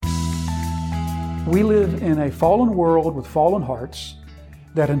We live in a fallen world with fallen hearts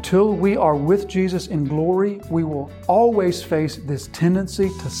that until we are with Jesus in glory, we will always face this tendency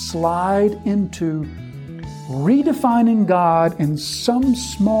to slide into redefining God in some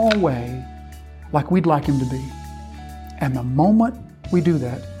small way like we'd like Him to be. And the moment we do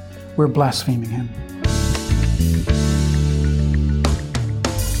that, we're blaspheming Him.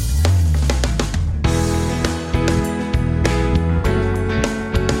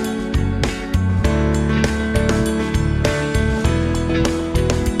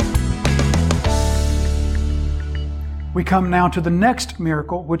 We come now to the next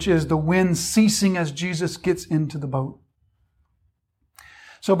miracle, which is the wind ceasing as Jesus gets into the boat.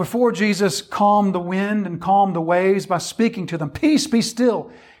 So before Jesus calmed the wind and calmed the waves by speaking to them, "Peace, be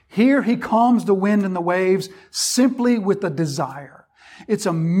still," here He calms the wind and the waves simply with a desire. It's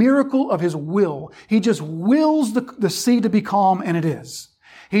a miracle of His will. He just wills the sea to be calm, and it is.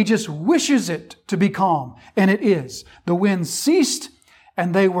 He just wishes it to be calm, and it is. The wind ceased,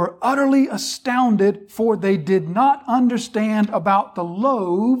 and they were utterly astounded, for they did not understand about the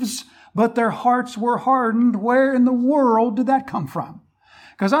loaves, but their hearts were hardened. Where in the world did that come from?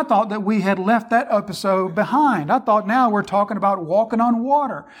 Because I thought that we had left that episode behind. I thought now we're talking about walking on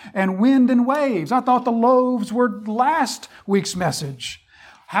water and wind and waves. I thought the loaves were last week's message.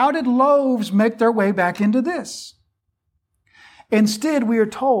 How did loaves make their way back into this? Instead, we are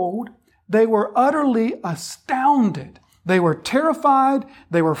told they were utterly astounded. They were terrified,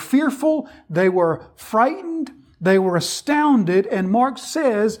 they were fearful, they were frightened, they were astounded, and Mark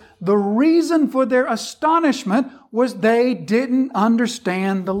says the reason for their astonishment was they didn't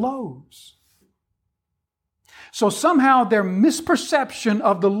understand the loaves. So somehow their misperception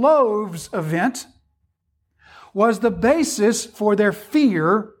of the loaves event was the basis for their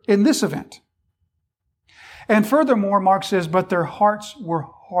fear in this event. And furthermore, Mark says, but their hearts were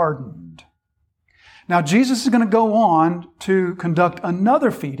hardened. Now, Jesus is going to go on to conduct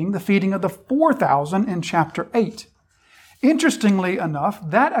another feeding, the feeding of the 4,000 in chapter 8. Interestingly enough,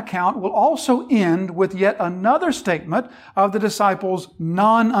 that account will also end with yet another statement of the disciples'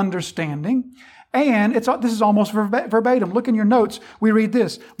 non-understanding. And this is almost verbatim. Look in your notes. We read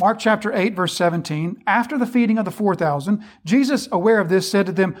this. Mark chapter 8, verse 17. After the feeding of the 4,000, Jesus, aware of this, said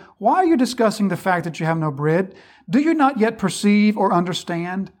to them, "Why are you discussing the fact that you have no bread? Do you not yet perceive or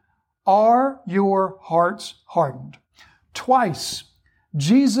understand? Are your hearts hardened?" Twice,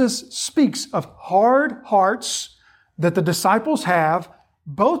 Jesus speaks of hard hearts that the disciples have,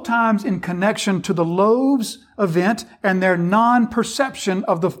 both times in connection to the loaves event and their non-perception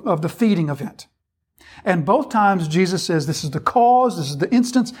of the feeding event. And both times Jesus says this is the cause, this is the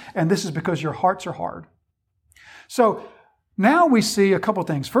instance, and this is because your hearts are hard. So now we see a couple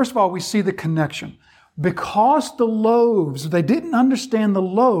things. First of all, we see the connection. Because the loaves, they didn't understand the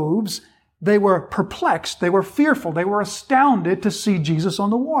loaves, they were perplexed, they were fearful, they were astounded to see Jesus on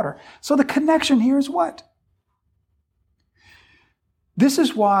the water. So the connection here is what? This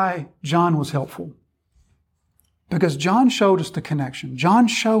is why John was helpful. Because John showed us the connection. John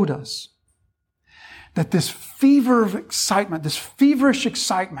showed us that this fever of excitement, this feverish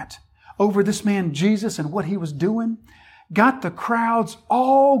excitement over this man Jesus and what He was doing, got the crowds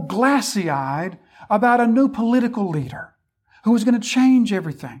all glassy-eyed about a new political leader who was going to change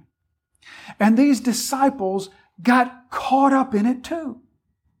everything. And these disciples got caught up in it too.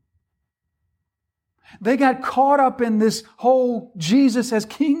 They got caught up in this whole Jesus as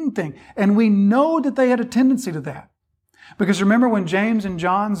king thing. And we know that they had a tendency to that. Because remember when James and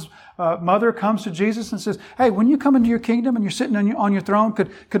John's mother comes to Jesus and says, "Hey, when you come into your kingdom and you're sitting on your throne,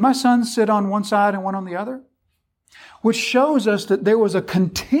 could my son sit on one side and one on the other?" Which shows us that there was a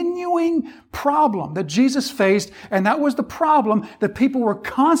continuing problem that Jesus faced, and that was the problem that people were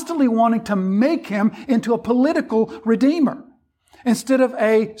constantly wanting to make Him into a political redeemer instead of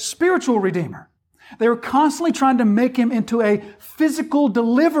a spiritual redeemer. They were constantly trying to make Him into a physical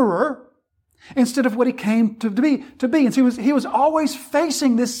deliverer instead of what He came to be. And so he was always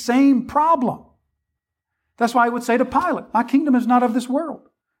facing this same problem. That's why He would say to Pilate, "My kingdom is not of this world."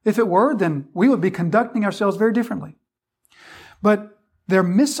 If it were, then we would be conducting ourselves very differently. But their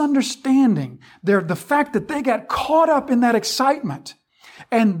misunderstanding, the fact that they got caught up in that excitement,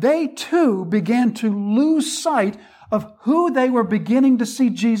 and they too began to lose sight of who they were beginning to see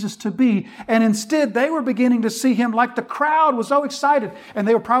Jesus to be. And instead, they were beginning to see Him like the crowd was so excited. And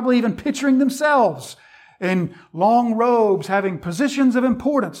they were probably even picturing themselves in long robes, having positions of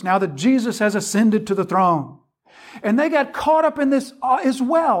importance now that Jesus has ascended to the throne. And they got caught up in this as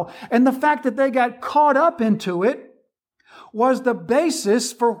well. And the fact that they got caught up into it was the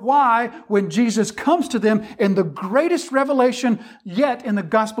basis for why, when Jesus comes to them in the greatest revelation yet in the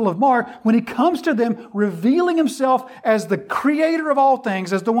Gospel of Mark, when He comes to them revealing Himself as the creator of all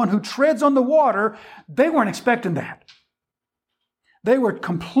things, as the one who treads on the water, they weren't expecting that. They were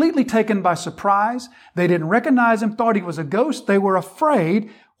completely taken by surprise. They didn't recognize Him, thought He was a ghost. They were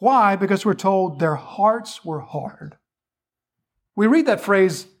afraid. Why? Because we're told their hearts were hard. We read that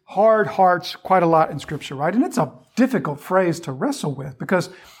phrase, hard hearts, quite a lot in Scripture, right? And it's a difficult phrase to wrestle with because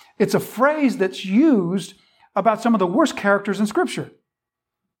it's a phrase that's used about some of the worst characters in Scripture.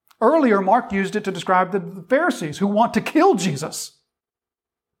 Earlier, Mark used it to describe the Pharisees who want to kill Jesus.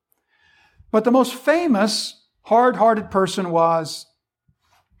 But the most famous hard-hearted person was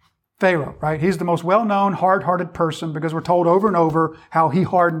Pharaoh, right? He's the most well-known hard-hearted person because we're told over and over how he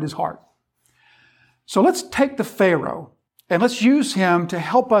hardened his heart. So let's take the Pharaoh and let's use him to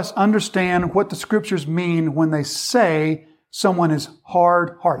help us understand what the Scriptures mean when they say someone is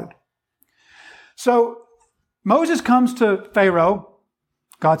hard-hearted. So Moses comes to Pharaoh.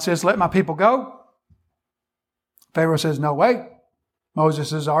 God says, "Let my people go." Pharaoh says, "No way."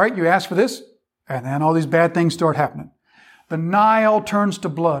 Moses says, "All right, you asked for this." And then all these bad things start happening. The Nile turns to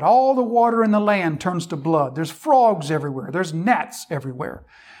blood. All the water in the land turns to blood. There's frogs everywhere. There's gnats everywhere.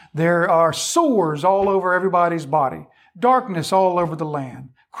 There are sores all over everybody's body. Darkness all over the land.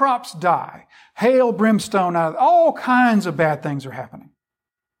 Crops die. Hail, brimstone, all kinds of bad things are happening.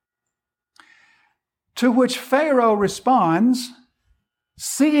 To which Pharaoh responds,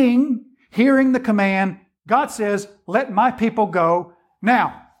 hearing the command, God says, "Let my people go."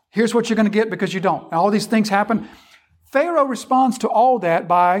 Now, here's what you're going to get because you don't. And all these things happen. Pharaoh responds to all that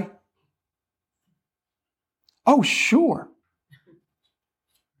by, "Oh, sure.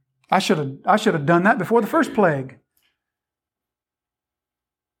 I should have done that before the first plague."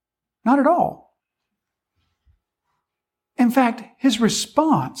 Not at all. In fact, his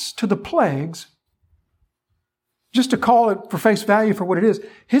response to the plagues, just to call it for face value for what it is,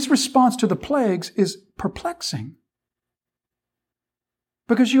 his response to the plagues is perplexing.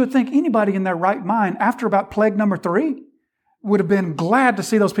 Because you would think anybody in their right mind, after about plague number 3, would have been glad to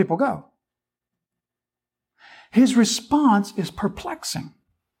see those people go. His response is perplexing.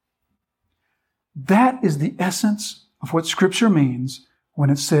 That is the essence of what Scripture means when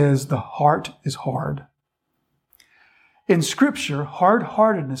it says the heart is hard. In Scripture,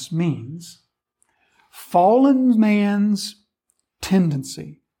 hard-heartedness means fallen man's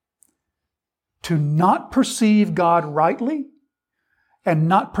tendency to not perceive God rightly, and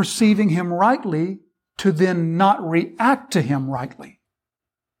not perceiving Him rightly, to then not react to Him rightly.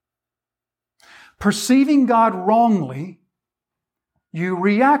 Perceiving God wrongly, you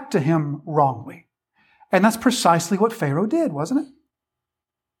react to Him wrongly. And that's precisely what Pharaoh did, wasn't it?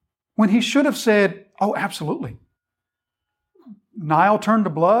 When he should have said, "Oh, absolutely. Nile turned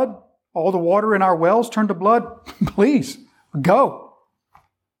to blood. All the water in our wells turned to blood. Please, go."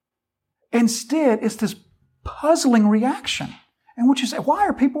 Instead, it's this puzzling reaction. And what you say, why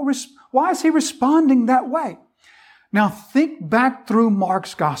is he responding that way? Now think back through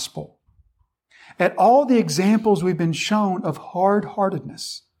Mark's gospel at all the examples we've been shown of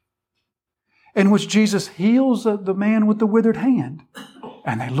hard-heartedness, in which Jesus heals the man with the withered hand,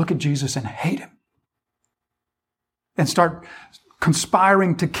 and they look at Jesus and hate Him and start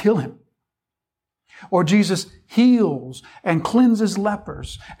conspiring to kill Him. Or Jesus heals and cleanses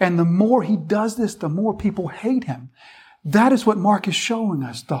lepers, and the more He does this, the more people hate Him. That is what Mark is showing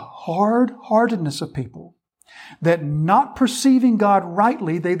us, the hard-heartedness of people, that not perceiving God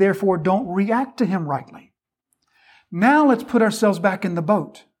rightly, they therefore don't react to Him rightly. Now let's put ourselves back in the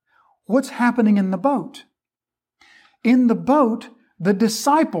boat. What's happening in the boat? In the boat, the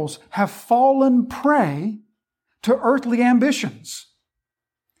disciples have fallen prey to earthly ambitions.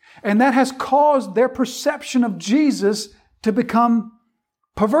 And that has caused their perception of Jesus to become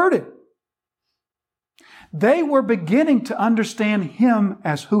perverted. They were beginning to understand Him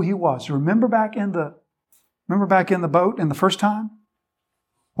as who He was. Remember back in the boat in the first time?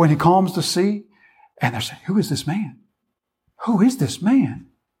 When He calms the sea? And they're saying, "Who is this man? Who is this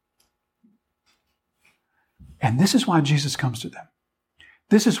man?" And this is why Jesus comes to them.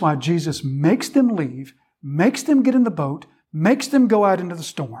 This is why Jesus makes them leave, makes them get in the boat, makes them go out into the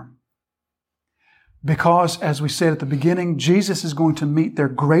storm. Because, as we said at the beginning, Jesus is going to meet their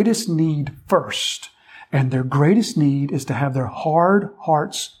greatest need first. And their greatest need is to have their hard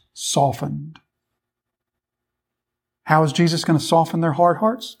hearts softened. How is Jesus going to soften their hard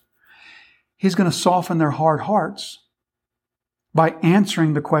hearts? He's going to soften their hard hearts by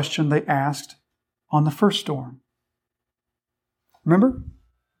answering the question they asked on the first storm. Remember?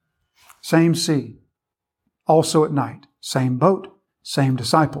 Same sea, also at night. same boat, same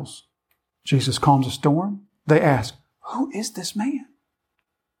disciples. Jesus calms a storm. They ask, who is this man?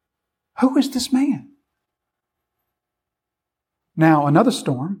 Who is this man? Now another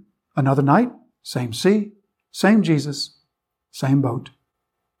storm, another night, same sea, same Jesus, same boat.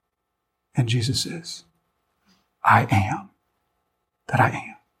 And Jesus says, I am that I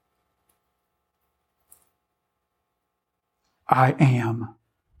am. I am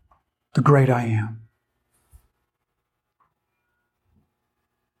the great I am.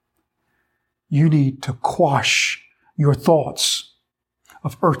 You need to quash your thoughts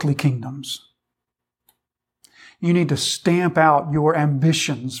of earthly kingdoms. You need to stamp out your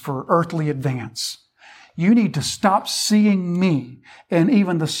ambitions for earthly advance. You need to stop seeing me in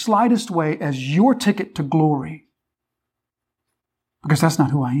even the slightest way as your ticket to glory. Because that's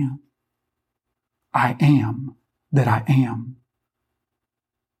not who I am. I am that I am.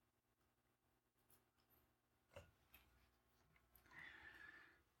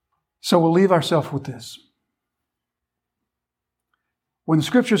 So we'll leave ourselves with this. When the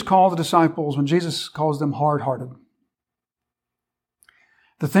Scriptures call the disciples, when Jesus calls them hard-hearted,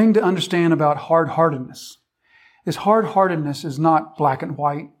 the thing to understand about hard-heartedness is not black and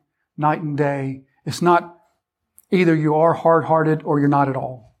white, night and day. It's not either you are hard-hearted or you're not at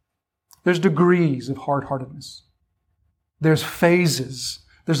all. There's degrees of hard-heartedness. There's phases.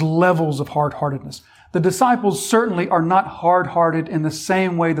 There's levels of hard-heartedness. The disciples certainly are not hard-hearted in the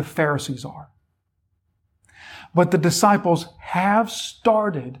same way the Pharisees are. But the disciples have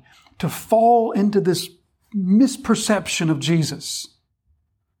started to fall into this misperception of Jesus.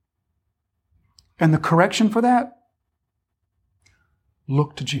 And the correction for that?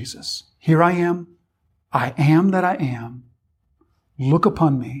 Look to Jesus. Here I am that I am. Look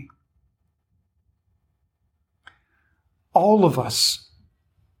upon me. All of us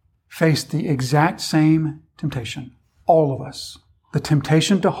face the exact same temptation. All of us. The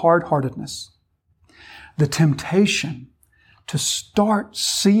temptation to hard-heartedness. The temptation to start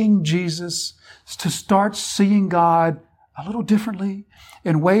seeing Jesus, to start seeing God a little differently,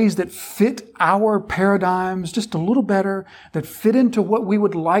 in ways that fit our paradigms just a little better, that fit into what we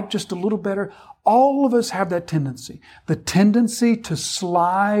would like just a little better. All of us have that tendency. The tendency to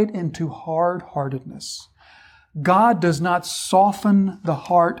slide into hard-heartedness. God does not soften the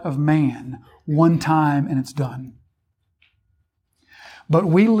heart of man one time and it's done. But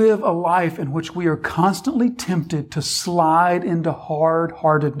we live a life in which we are constantly tempted to slide into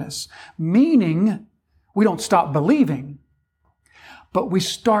hard-heartedness, meaning we don't stop believing, but we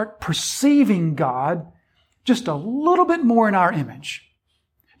start perceiving God just a little bit more in our image,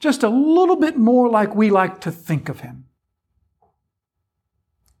 just a little bit more like we like to think of Him.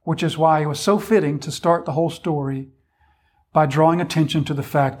 Which is why it was so fitting to start the whole story by drawing attention to the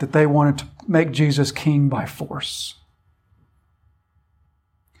fact that they wanted to make Jesus king by force.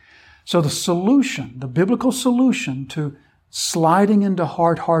 So the solution, the biblical solution to sliding into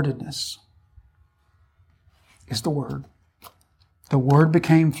hard-heartedness is the Word. The Word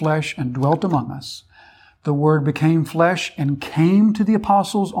became flesh and dwelt among us. The Word became flesh and came to the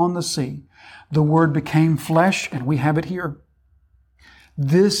apostles on the sea. The Word became flesh and we have it here.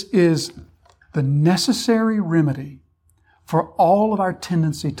 This is the necessary remedy for all of our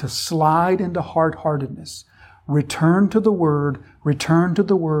tendency to slide into hard-heartedness. Return to the Word, return to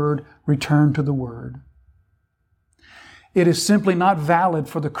the Word, return to the Word. It is simply not valid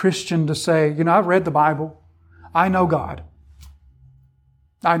for the Christian to say, I've read the Bible. I know God.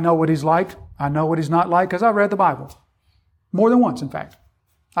 I know what He's like. I know what He's not like because I've read the Bible. More than once, in fact.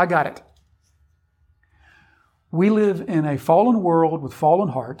 I got it. We live in a fallen world with fallen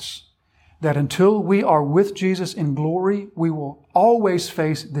hearts that until we are with Jesus in glory, we will always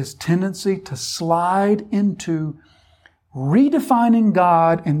face this tendency to slide into redefining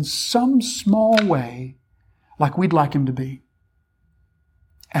God in some small way like we'd like Him to be.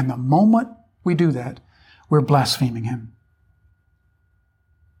 And the moment we do that, we're blaspheming Him.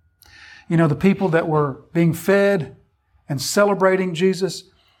 The people that were being fed and celebrating Jesus,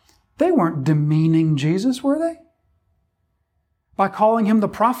 they weren't demeaning Jesus, were they? By calling Him the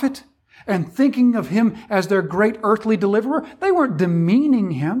prophet and thinking of Him as their great earthly deliverer, they weren't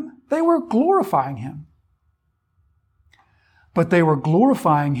demeaning Him. They were glorifying Him. But they were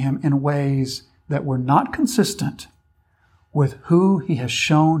glorifying Him in ways that were not consistent with who He has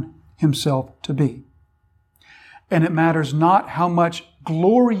shown Himself to be. And it matters not how much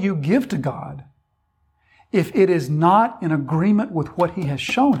glory you give to God. If it is not in agreement with what He has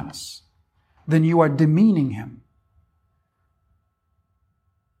shown us, then you are demeaning Him.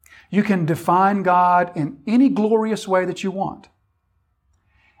 You can define God in any glorious way that you want.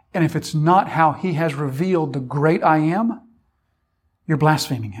 and if it's not how He has revealed the great I Am, you're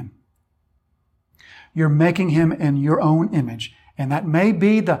blaspheming Him. You're making Him in your own image. And that may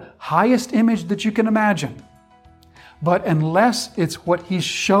be the highest image that you can imagine. But unless it's what He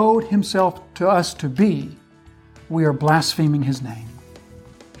showed Himself to us to be, we are blaspheming His name.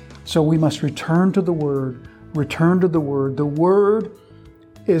 So we must return to the Word, return to the Word. The Word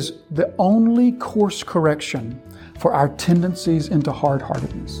is the only course correction for our tendencies into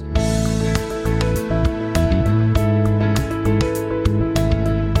hard-heartedness.